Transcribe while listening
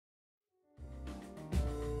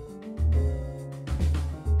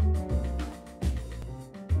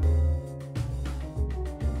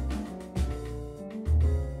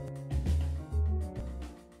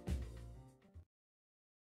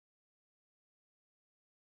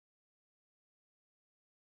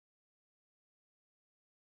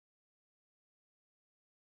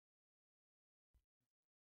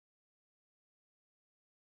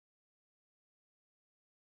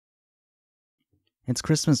It's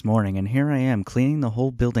Christmas morning, and here I am cleaning the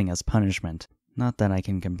whole building as punishment. Not that I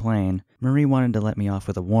can complain. Marie wanted to let me off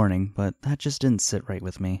with a warning, but that just didn't sit right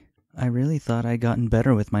with me. I really thought I'd gotten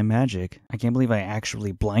better with my magic. I can't believe I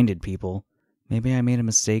actually blinded people. Maybe I made a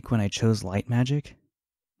mistake when I chose light magic?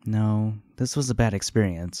 No, this was a bad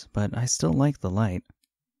experience, but I still like the light.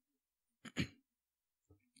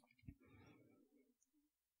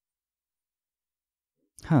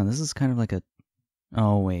 This is kind of like a...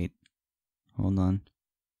 Oh, wait. Hold on.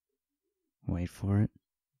 Wait for it.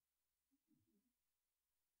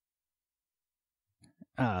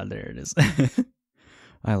 There it is.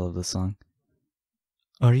 I love this song.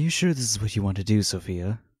 Are you sure this is what you want to do,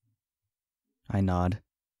 Sophia? I nod.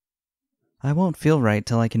 I won't feel right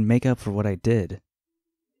till I can make up for what I did.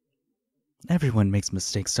 Everyone makes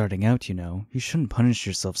mistakes starting out, you know. You shouldn't punish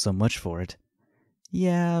yourself so much for it.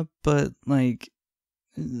 Yeah, but,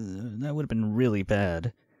 that would have been really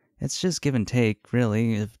bad. It's just give and take,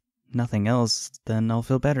 really. If nothing else, then I'll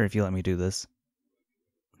feel better if you let me do this.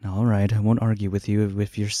 All right, I won't argue with you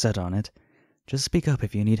if you're set on it. Just speak up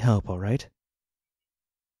if you need help, all right?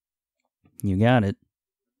 You got it.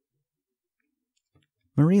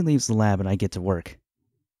 Marie leaves the lab and I get to work.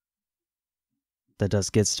 The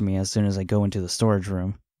dust gets to me as soon as I go into the storage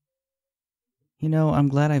room. You know, I'm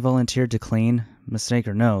glad I volunteered to clean. Mistake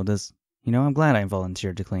or no, I'm glad I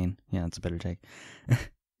volunteered to clean. Yeah, that's a better take.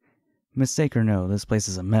 Mistake or no, this place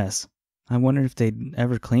is a mess. I wonder if they'd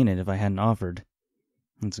ever clean it if I hadn't offered.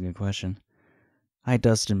 That's a good question. I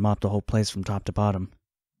dust and mop the whole place from top to bottom.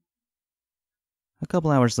 A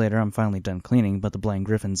couple hours later, I'm finally done cleaning, but the Blind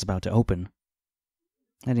Griffin's about to open.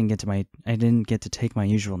 I didn't get to take my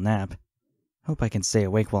usual nap. Hope I can stay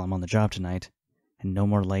awake while I'm on the job tonight, and no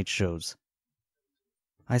more late shows.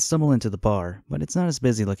 I stumble into the bar, but it's not as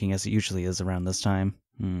busy looking as it usually is around this time.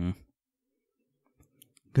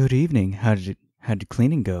 Good evening. How did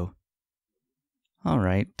cleaning go? All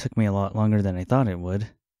right, took me a lot longer than I thought it would.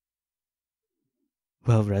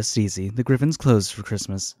 Well, rest easy. The Griffin's closed for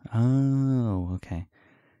Christmas. Oh, okay.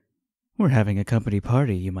 We're having a company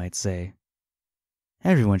party, you might say.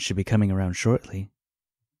 Everyone should be coming around shortly.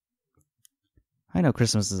 I know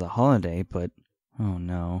Christmas is a holiday, but... Oh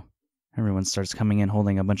no. Everyone starts coming in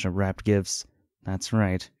holding a bunch of wrapped gifts. That's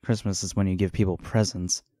right. Christmas is when you give people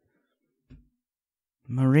presents.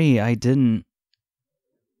 Marie, I didn't...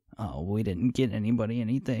 Oh, we didn't get anybody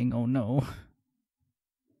anything. Oh no.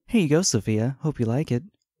 Here you go, Sophia. Hope you like it.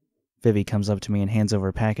 Vivi comes up to me and hands over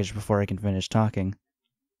a package before I can finish talking.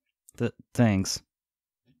 Thanks.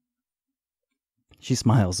 She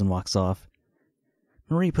smiles and walks off.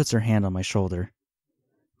 Marie puts her hand on my shoulder.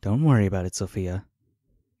 Don't worry about it, Sophia.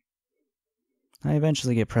 I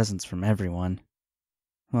eventually get presents from everyone.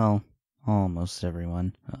 Well, almost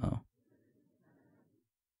everyone.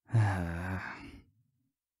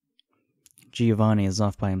 Giovanni is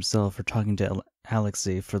off by himself or talking to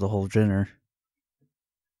Alexei for the whole dinner.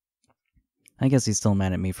 I guess he's still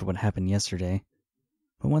mad at me for what happened yesterday.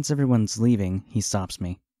 But once everyone's leaving, he stops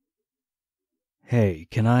me. Hey,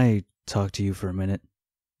 can I talk to you for a minute?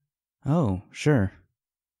 Oh, sure.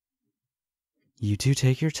 You two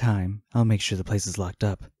take your time. I'll make sure the place is locked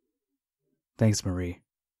up. Thanks, Marie.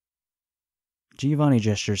 Giovanni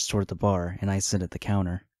gestures toward the bar, and I sit at the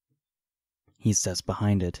counter. He steps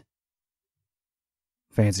behind it.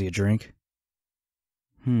 Fancy a drink?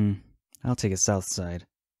 I'll take a south side.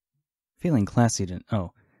 Feeling classy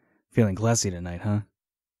tonight, huh?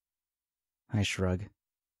 I shrug.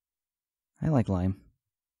 I like lime.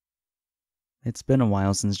 It's been a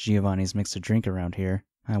while since Giovanni's mixed a drink around here.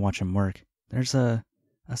 I watch him work. There's a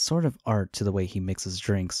sort of art to the way he mixes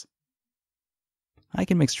drinks. I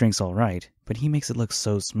can mix drinks all right, but he makes it look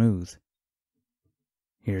so smooth.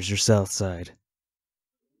 Here's your south side.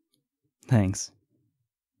 Thanks.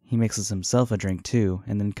 He mixes himself a drink too,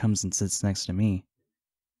 and then comes and sits next to me.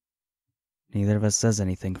 Neither of us says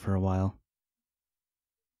anything for a while.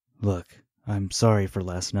 Look, I'm sorry for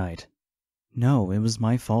last night. No, it was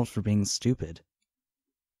my fault for being stupid.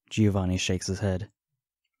 Giovanni shakes his head.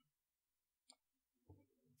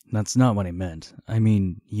 That's not what I meant. I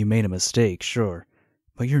mean, you made a mistake, sure,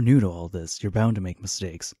 but you're new to all this. You're bound to make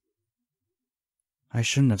mistakes. I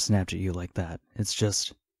shouldn't have snapped at you like that. It's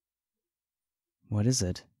just... What is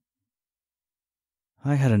it?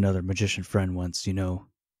 I had another magician friend once, you know.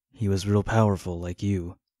 He was real powerful like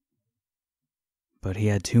you. But he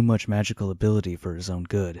had too much magical ability for his own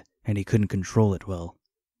good, and he couldn't control it well.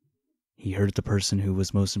 He hurt the person who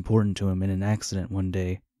was most important to him in an accident one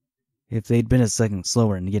day. If they'd been a second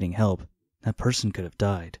slower in getting help, that person could have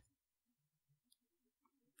died.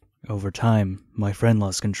 Over time, my friend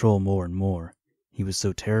lost control more and more. He was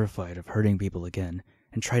so terrified of hurting people again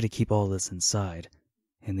and tried to keep all this inside.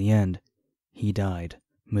 In the end, he died,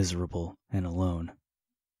 miserable and alone.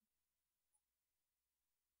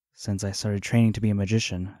 Since I started training to be a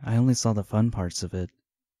magician, I only saw the fun parts of it.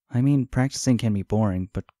 I mean, practicing can be boring,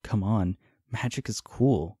 but come on, magic is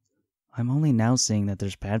cool. I'm only now seeing that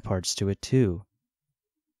there's bad parts to it too.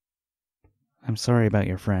 I'm sorry about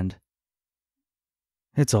your friend.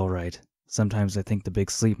 It's all right. Sometimes I think the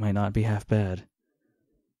big sleep might not be half bad.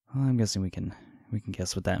 Well, I'm guessing we can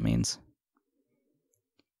guess what that means.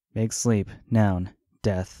 Big sleep, noun,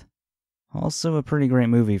 death. Also a pretty great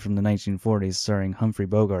movie from the 1940s starring Humphrey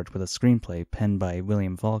Bogart with a screenplay penned by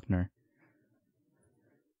William Faulkner.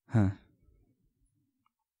 Huh.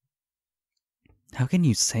 How can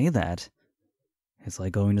you say that? It's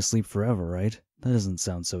like going to sleep forever, right? That doesn't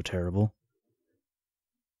sound so terrible.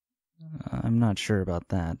 I'm not sure about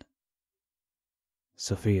that.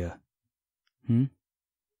 Sophia.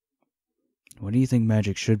 What do you think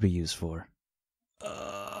magic should be used for?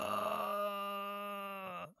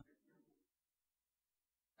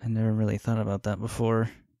 I never really thought about that before.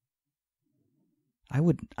 I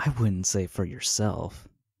wouldn't say for yourself.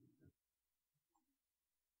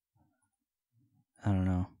 I don't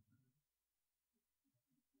know.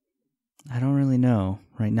 I don't really know.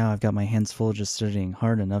 Right now I've got my hands full just studying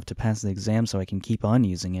hard enough to pass the exam so I can keep on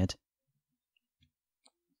using it.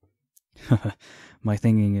 My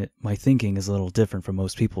thinking is a little different from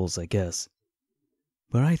most people's, I guess.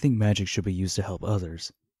 But I think magic should be used to help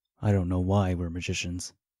others. I don't know why we're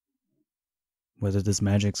magicians. Whether this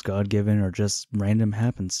magic's God-given or just random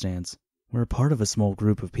happenstance, we're a part of a small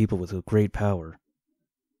group of people with great power.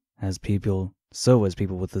 As people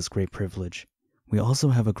with this great privilege, we also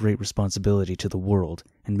have a great responsibility to the world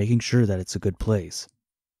and making sure that it's a good place.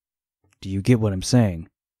 Do you get what I'm saying?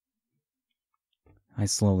 I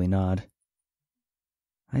slowly nod.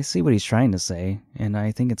 I see what he's trying to say, and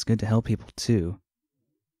I think it's good to help people too.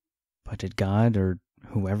 But did God or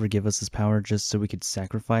whoever give us this power just so we could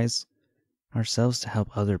sacrifice ourselves to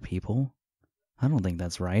help other people? I don't think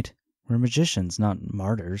that's right. We're magicians, not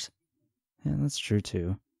martyrs. Yeah, that's true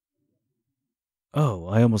too. Oh,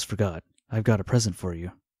 I almost forgot. I've got a present for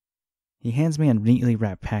you. He hands me a neatly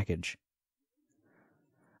wrapped package.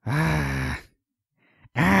 Ah!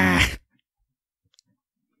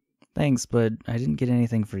 Thanks, but I didn't get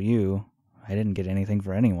anything for you. I didn't get anything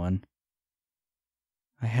for anyone.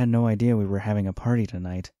 I had no idea we were having a party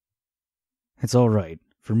tonight. It's all right.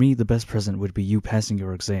 For me, the best present would be you passing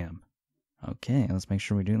your exam. Okay, let's make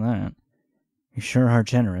sure we do that. You sure are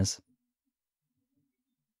generous.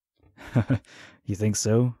 You think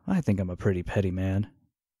so? I think I'm a pretty petty man.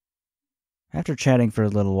 After chatting for a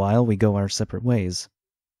little while, we go our separate ways.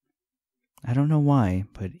 I don't know why,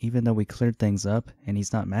 but even though we cleared things up and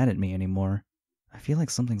he's not mad at me anymore, I feel like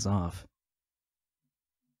something's off.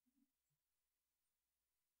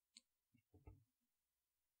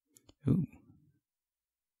 Ooh.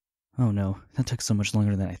 Oh no, that took so much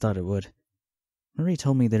longer than I thought it would. Marie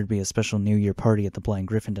told me there'd be a special New Year party at the Blind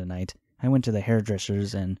Griffin tonight. I went to the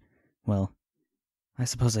hairdresser's and, well, I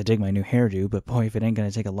suppose I dig my new hairdo, but boy, if it ain't gonna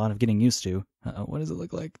take a lot of getting used to. What does it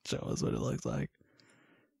look like? Show us what it looks like.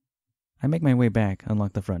 I make my way back,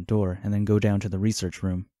 unlock the front door, and then go down to the research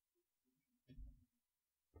room.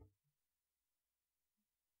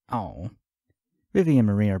 Oh. Vivi and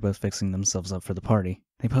Marie are both fixing themselves up for the party.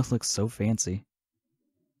 They both look so fancy.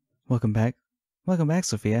 Welcome back. Welcome back,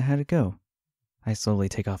 Sophia. How'd it go? I slowly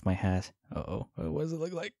take off my hat. Uh-oh. What does it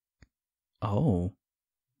look like? Oh.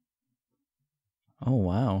 Oh,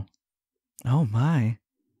 wow. Oh, my.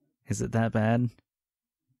 Is it that bad?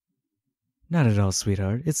 Not at all,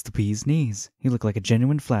 sweetheart. It's the bee's knees. You look like a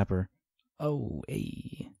genuine flapper. Oh,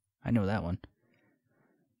 hey. I know that one.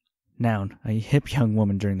 Noun, a hip young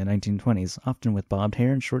woman during the 1920s, often with bobbed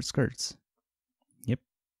hair and short skirts. Yep.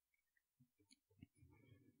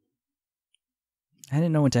 I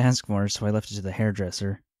didn't know what to ask for, so I left it to the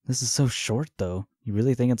hairdresser. This is so short, though. You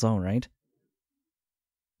really think it's all right?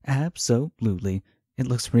 Absolutely. It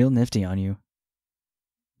looks real nifty on you.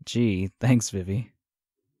 Gee, thanks, Vivi.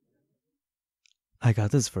 I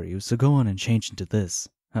got this for you, so go on and change into this.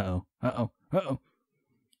 Uh-oh.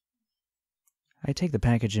 I take the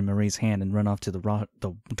package in Marie's hand and run off to the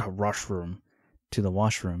washroom.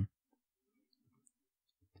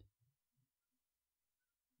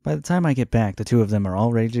 By the time I get back, the two of them are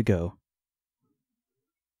all ready to go.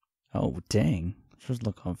 Oh, dang. Just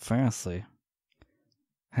look how fancy.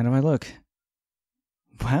 How do I look?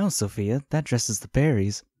 Wow, Sophia, that dresses the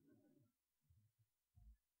berries.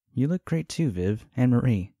 You look great too, Viv, and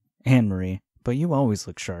Marie. But you always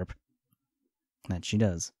look sharp. That she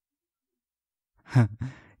does.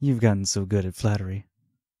 You've gotten so good at flattery.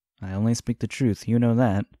 I only speak the truth, you know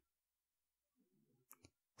that.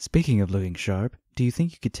 Speaking of looking sharp, do you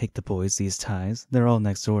think you could take the boys these ties? They're all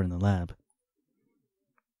next door in the lab.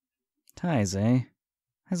 Ties, eh?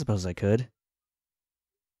 I suppose I could.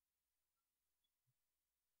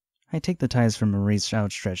 I take the ties from Marie's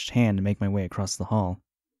outstretched hand and make my way across the hall.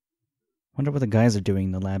 Wonder what the guys are doing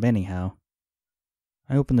in the lab anyhow.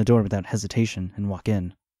 I open the door without hesitation and walk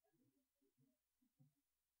in.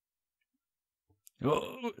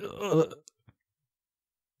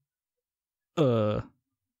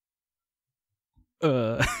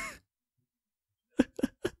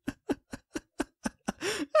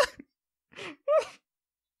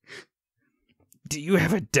 Do you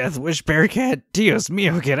have a death wish, Bearcat? Dios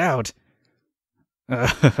mio, get out!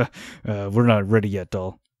 We're not ready yet,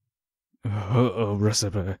 doll.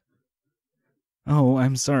 Recipe. Oh,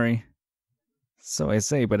 I'm sorry. So I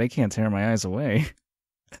say, but I can't tear my eyes away.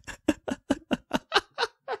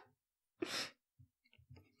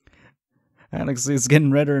 Alex is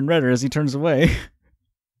getting redder and redder as he turns away.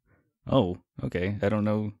 Oh, okay. I don't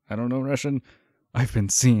know Russian. I've been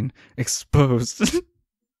seen. Exposed.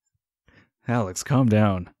 Alex, calm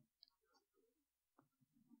down.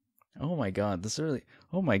 Oh my god, this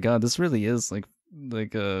really is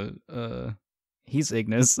he's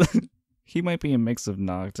Ignis. He might be a mix of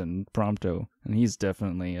Noct and Prompto, and he's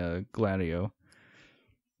definitely Gladio.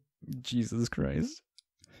 Jesus Christ.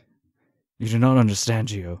 You do not understand,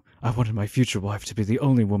 Gio. I wanted my future wife to be the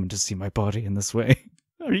only woman to see my body in this way.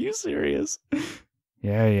 Are you serious?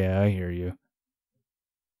 Yeah, I hear you.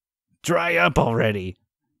 Dry up already!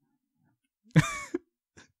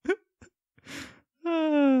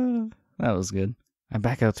 That was good. I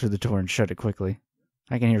back out through the door and shut it quickly.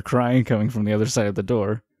 I can hear crying coming from the other side of the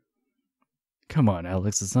door. Come on,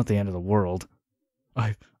 Alex, it's not the end of the world.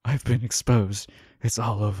 I've been exposed. It's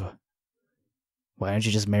all over. Why don't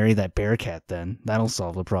you just marry that Bearcat then? That'll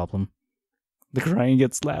solve the problem. The crying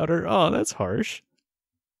gets louder. Oh, that's harsh.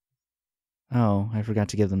 Oh, I forgot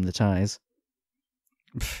to give them the ties.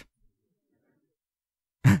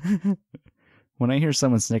 When I hear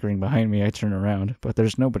someone snickering behind me, I turn around, but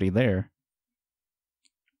there's nobody there.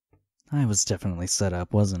 I was definitely set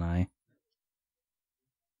up, wasn't I?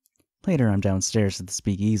 Later, I'm downstairs at the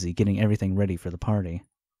speakeasy, getting everything ready for the party.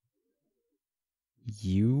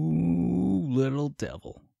 You little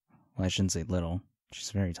devil. Well, I shouldn't say little.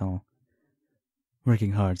 She's very tall.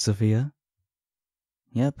 Working hard, Sophia?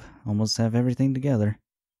 Yep, almost have everything together.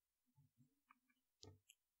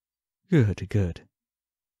 Good.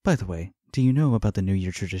 By the way, do you know about the New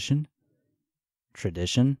Year tradition?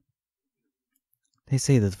 Tradition? They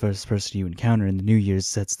say that the first person you encounter in the New Year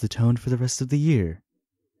sets the tone for the rest of the year.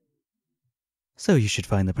 So you should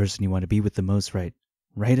find the person you want to be with the most right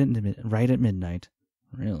at midnight.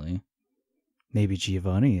 Really? Maybe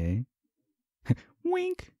Giovanni, eh?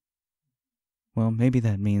 Wink! Well, maybe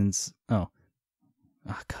that means... Oh,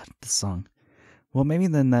 God, this song. Well, maybe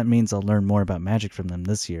then that means I'll learn more about magic from them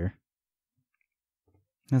this year.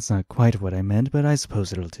 That's not quite what I meant, but I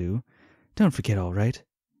suppose it'll do. Don't forget, all right?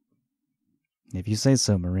 If you say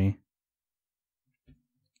so, Marie.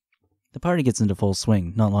 The party gets into full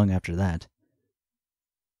swing not long after that.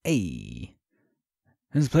 Hey!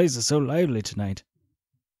 This place is so lively tonight.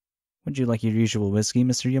 Would you like your usual whiskey,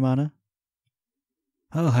 Mr. Yamada?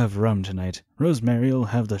 I'll have rum tonight. Rosemary'll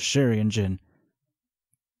have the sherry and gin.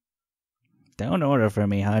 Don't order for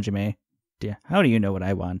me, Hajime. How do you know what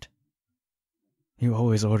I want? You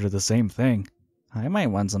always order the same thing. I might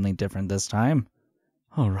want something different this time.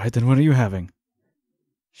 All right, then what are you having?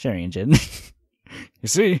 Sherry and gin. You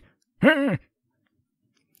see? It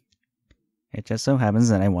just so happens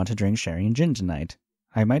that I want to drink sherry and gin tonight.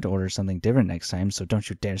 I might order something different next time, so don't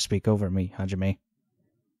you dare speak over me, Hajime.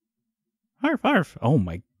 Arf, arf. Oh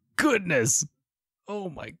my goodness. Oh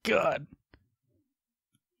my god.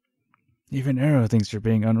 Even Arrow thinks you're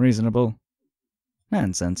being unreasonable.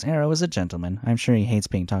 Nonsense. Arrow is a gentleman. I'm sure he hates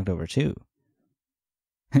being talked over, too.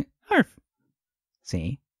 Arf!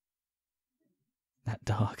 See? That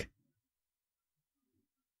dog.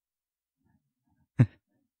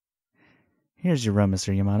 Here's your rum,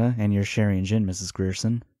 Mr. Yamada, and your sherry and gin, Mrs.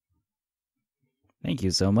 Grierson. Thank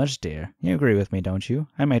you so much, dear. You agree with me, don't you?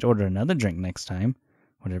 I might order another drink next time.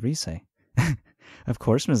 Whatever you say. Of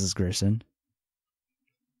course, Mrs. Grierson.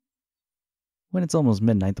 When it's almost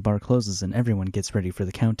midnight, the bar closes and everyone gets ready for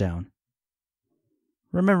the countdown.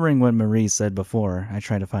 Remembering what Marie said before, I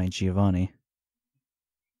try to find Giovanni.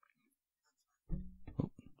 Oh,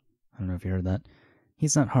 I don't know if you heard that.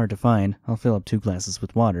 He's not hard to find. I'll fill up 2 glasses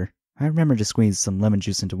with water. I remember to squeeze some lemon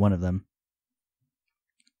juice into one of them.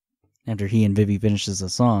 After he and Vivi finishes the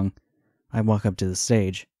song, I walk up to the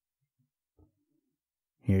stage.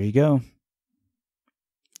 Here you go.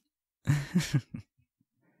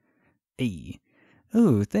 Hey.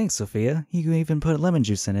 Ooh, thanks, Sophia. You even put lemon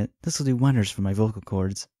juice in it. This will do wonders for my vocal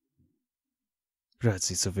cords.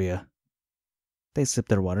 Grazie, Sophia. They sip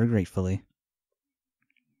their water gratefully.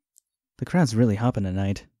 The crowd's really hopping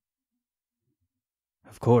tonight.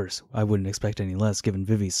 Of course, I wouldn't expect any less given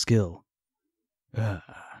Vivi's skill.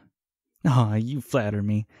 Aw, you flatter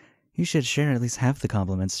me. You should share at least half the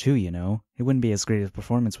compliments too, you know. It wouldn't be as great a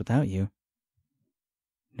performance without you.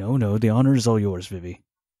 No, the honor is all yours, Vivi.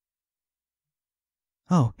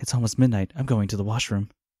 Oh, it's almost midnight. I'm going to the washroom.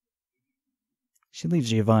 She leaves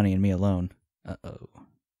Giovanni and me alone. Uh-oh.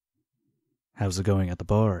 How's it going at the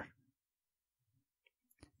bar?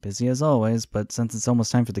 Busy as always, but since it's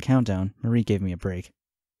almost time for the countdown, Marie gave me a break.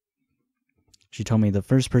 She told me the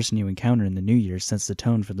first person you encounter in the new year sets the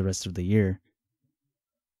tone for the rest of the year.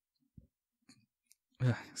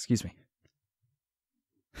 Excuse me.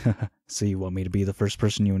 So you want me to be the first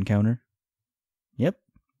person you encounter? Yep.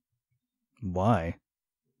 Why?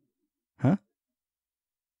 Huh?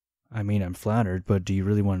 I mean, I'm flattered, but do you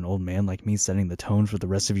really want an old man like me setting the tone for the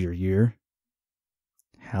rest of your year?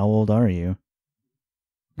 How old are you?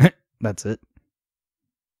 That's it.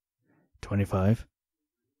 25?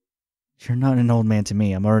 You're not an old man to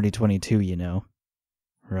me. I'm already 22, you know.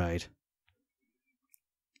 Right.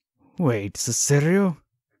 Wait, is this serio?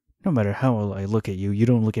 No matter how old I look at you, you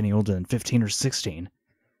don't look any older than 15 or 16.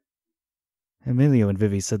 Emilio and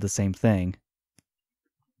Vivi said the same thing.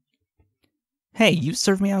 Hey, you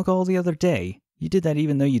served me alcohol the other day. You did that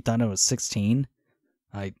even though you thought I was 16?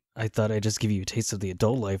 I thought I'd just give you a taste of the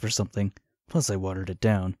adult life or something. Plus I watered it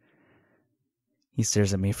down. He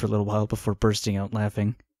stares at me for a little while before bursting out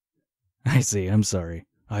laughing. I see, I'm sorry.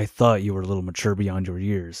 I thought you were a little mature beyond your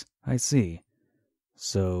years. I see.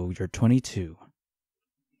 So, you're 22.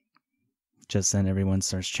 Just then everyone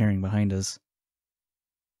starts cheering behind us.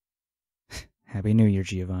 Happy New Year,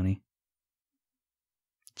 Giovanni.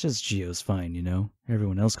 Just Gio's fine, you know.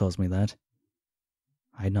 Everyone else calls me that.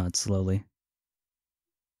 I nod slowly.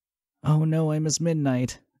 Oh no, I miss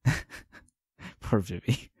midnight. Poor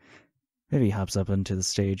Vivi. Vivi hops up onto the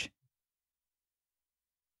stage.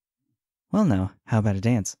 Well now, how about a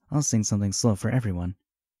dance? I'll sing something slow for everyone.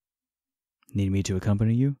 Need me to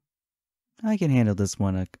accompany you? I can handle this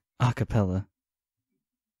one a cappella.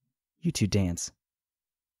 You two dance.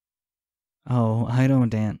 Oh, I don't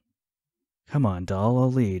dance. Come on, doll,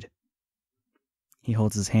 I'll lead. He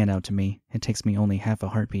holds his hand out to me. It takes me only half a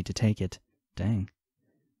heartbeat to take it. Dang.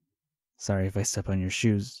 Sorry if I step on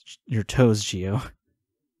your toes, Gio.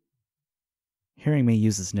 Hearing me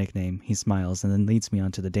use his nickname, he smiles and then leads me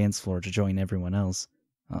onto the dance floor to join everyone else.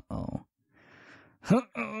 Uh-oh.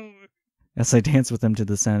 Uh-oh. As I dance with him to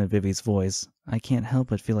the sound of Vivi's voice, I can't help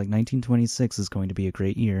but feel like 1926 is going to be a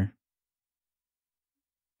great year.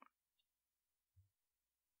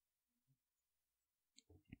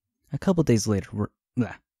 A couple days later, we're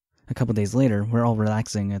all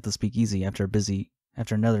relaxing at the speakeasy after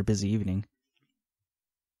another busy evening.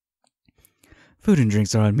 Food and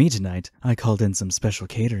drinks are on me tonight. I called in some special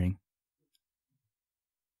catering.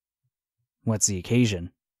 What's the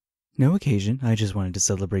occasion? No occasion. I just wanted to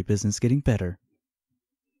celebrate business getting better.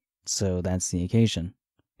 So that's the occasion.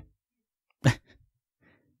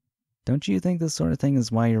 Don't you think this sort of thing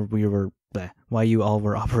is why you all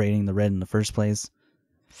were operating the red in the first place?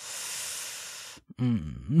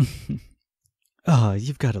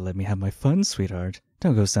 You've got to let me have my fun, sweetheart.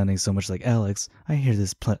 Don't go sounding so much like Alex. I hear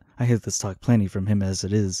this talk plenty from him as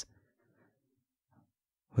it is.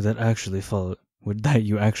 Would that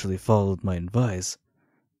you actually followed my advice?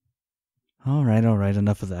 All right,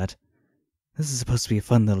 enough of that. This is supposed to be a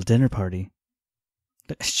fun little dinner party.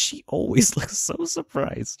 She always looks so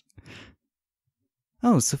surprised.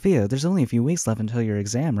 Oh, Sophia, there's only a few weeks left until your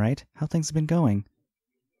exam, right? How things have been going?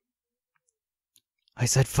 I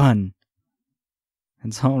said fun.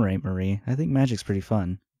 It's all right, Marie. I think magic's pretty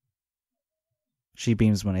fun. She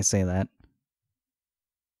beams when I say that.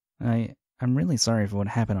 I'm really sorry for what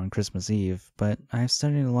happened on Christmas Eve, but I've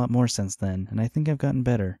studied a lot more since then, and I think I've gotten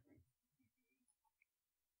better.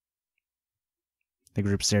 The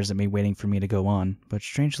group stares at me, waiting for me to go on, but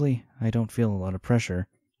strangely, I don't feel a lot of pressure.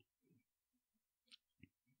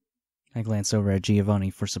 I glance over at Giovanni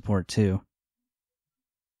for support, too.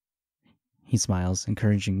 He smiles,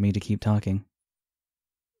 encouraging me to keep talking.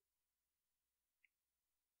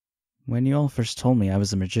 When you all first told me I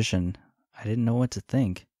was a magician, I didn't know what to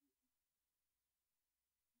think.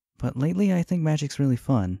 But lately I think magic's really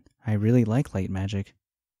fun. I really like light magic.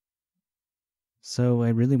 So I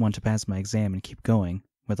really want to pass my exam and keep going,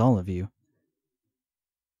 with all of you.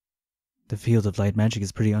 The field of light magic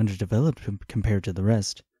is pretty underdeveloped compared to the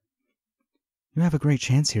rest. You have a great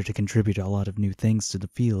chance here to contribute a lot of new things to the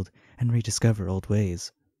field and rediscover old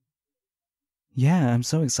ways. Yeah, I'm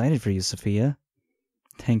so excited for you, Sophia.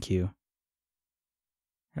 Thank you.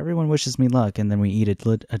 Everyone wishes me luck, and then we eat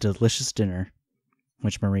a delicious dinner,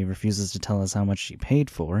 which Marie refuses to tell us how much she paid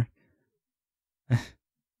for.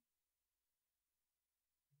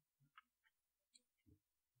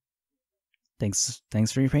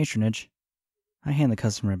 Thanks for your patronage. I hand the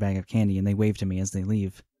customer a bag of candy, and they wave to me as they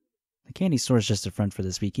leave. The candy store is just a front for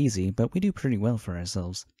the speakeasy, but we do pretty well for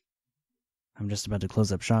ourselves. I'm just about to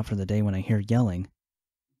close up shop for the day when I hear yelling.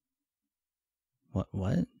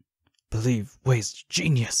 What? Believe, waste,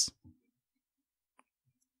 genius!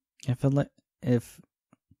 If Alex...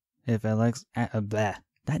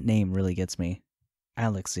 that name really gets me.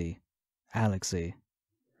 Alexei.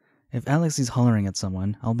 If Alexei's hollering at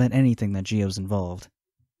someone, I'll bet anything that Gio's involved.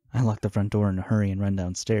 I lock the front door in a hurry and run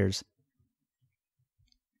downstairs.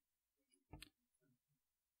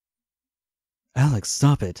 Alex,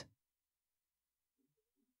 stop it!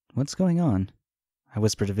 What's going on? I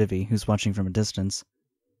whisper to Vivi, who's watching from a distance.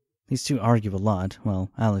 These two argue a lot, while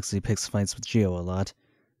Alexei picks fights with Gio a lot,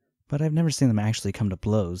 but I've never seen them actually come to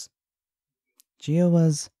blows. Gio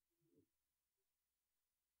was...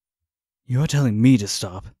 You're telling me to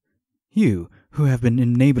stop? You, who have been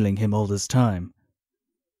enabling him all this time.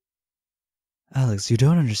 Alex, you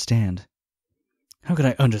don't understand. How could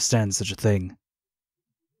I understand such a thing?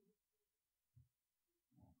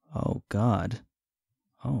 Oh, God.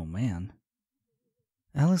 Oh, man.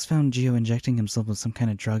 Alex found Gio injecting himself with some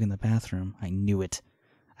kind of drug in the bathroom. I knew it.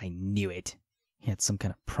 He had some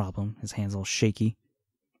kind of problem. His hands all shaky.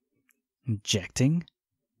 Injecting?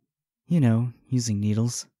 You know, using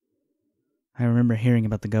needles. I remember hearing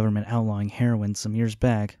about the government outlawing heroin some years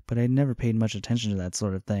back, but I'd never paid much attention to that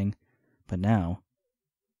sort of thing. But now...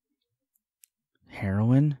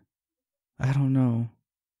 Heroin? I don't know.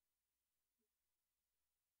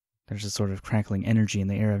 There's a sort of crackling energy in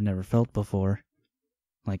the air I've never felt before.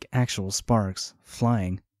 Like actual sparks,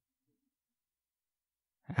 flying.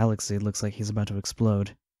 Alexei looks like he's about to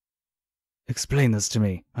explode. Explain this to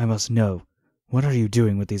me. I must know. What are you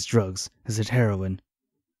doing with these drugs? Is it heroin?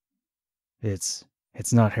 It's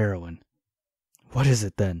not heroin. What is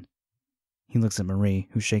it then? He looks at Marie,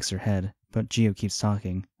 who shakes her head, but Gio keeps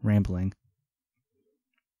talking, rambling.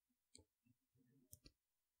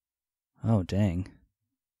 Oh, dang.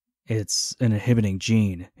 It's an inhibiting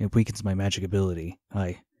gene. It weakens my magic ability.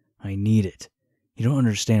 I need it. You don't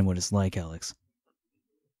understand what it's like, Alex.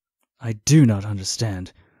 I do not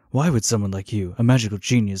understand. Why would someone like you, a magical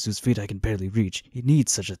genius whose feet I can barely reach, need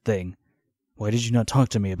such a thing? Why did you not talk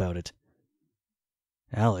to me about it?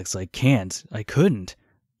 Alex, I can't. I couldn't.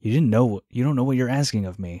 You don't know what you're asking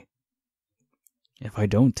of me. If I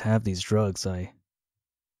don't have these drugs,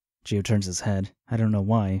 Gio turns his head. I don't know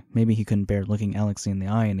why. Maybe he couldn't bear looking Alexei in the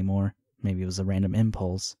eye anymore. Maybe it was a random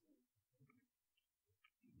impulse.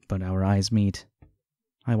 But our eyes meet.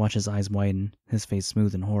 I watch his eyes widen, his face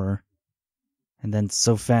smooth in horror. And then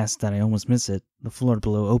so fast that I almost miss it, the floor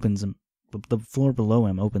below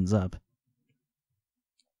him opens up.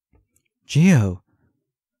 Gio!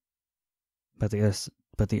 But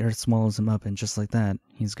the earth swallows him up, and just like that,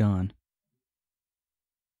 he's gone.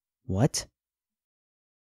 What?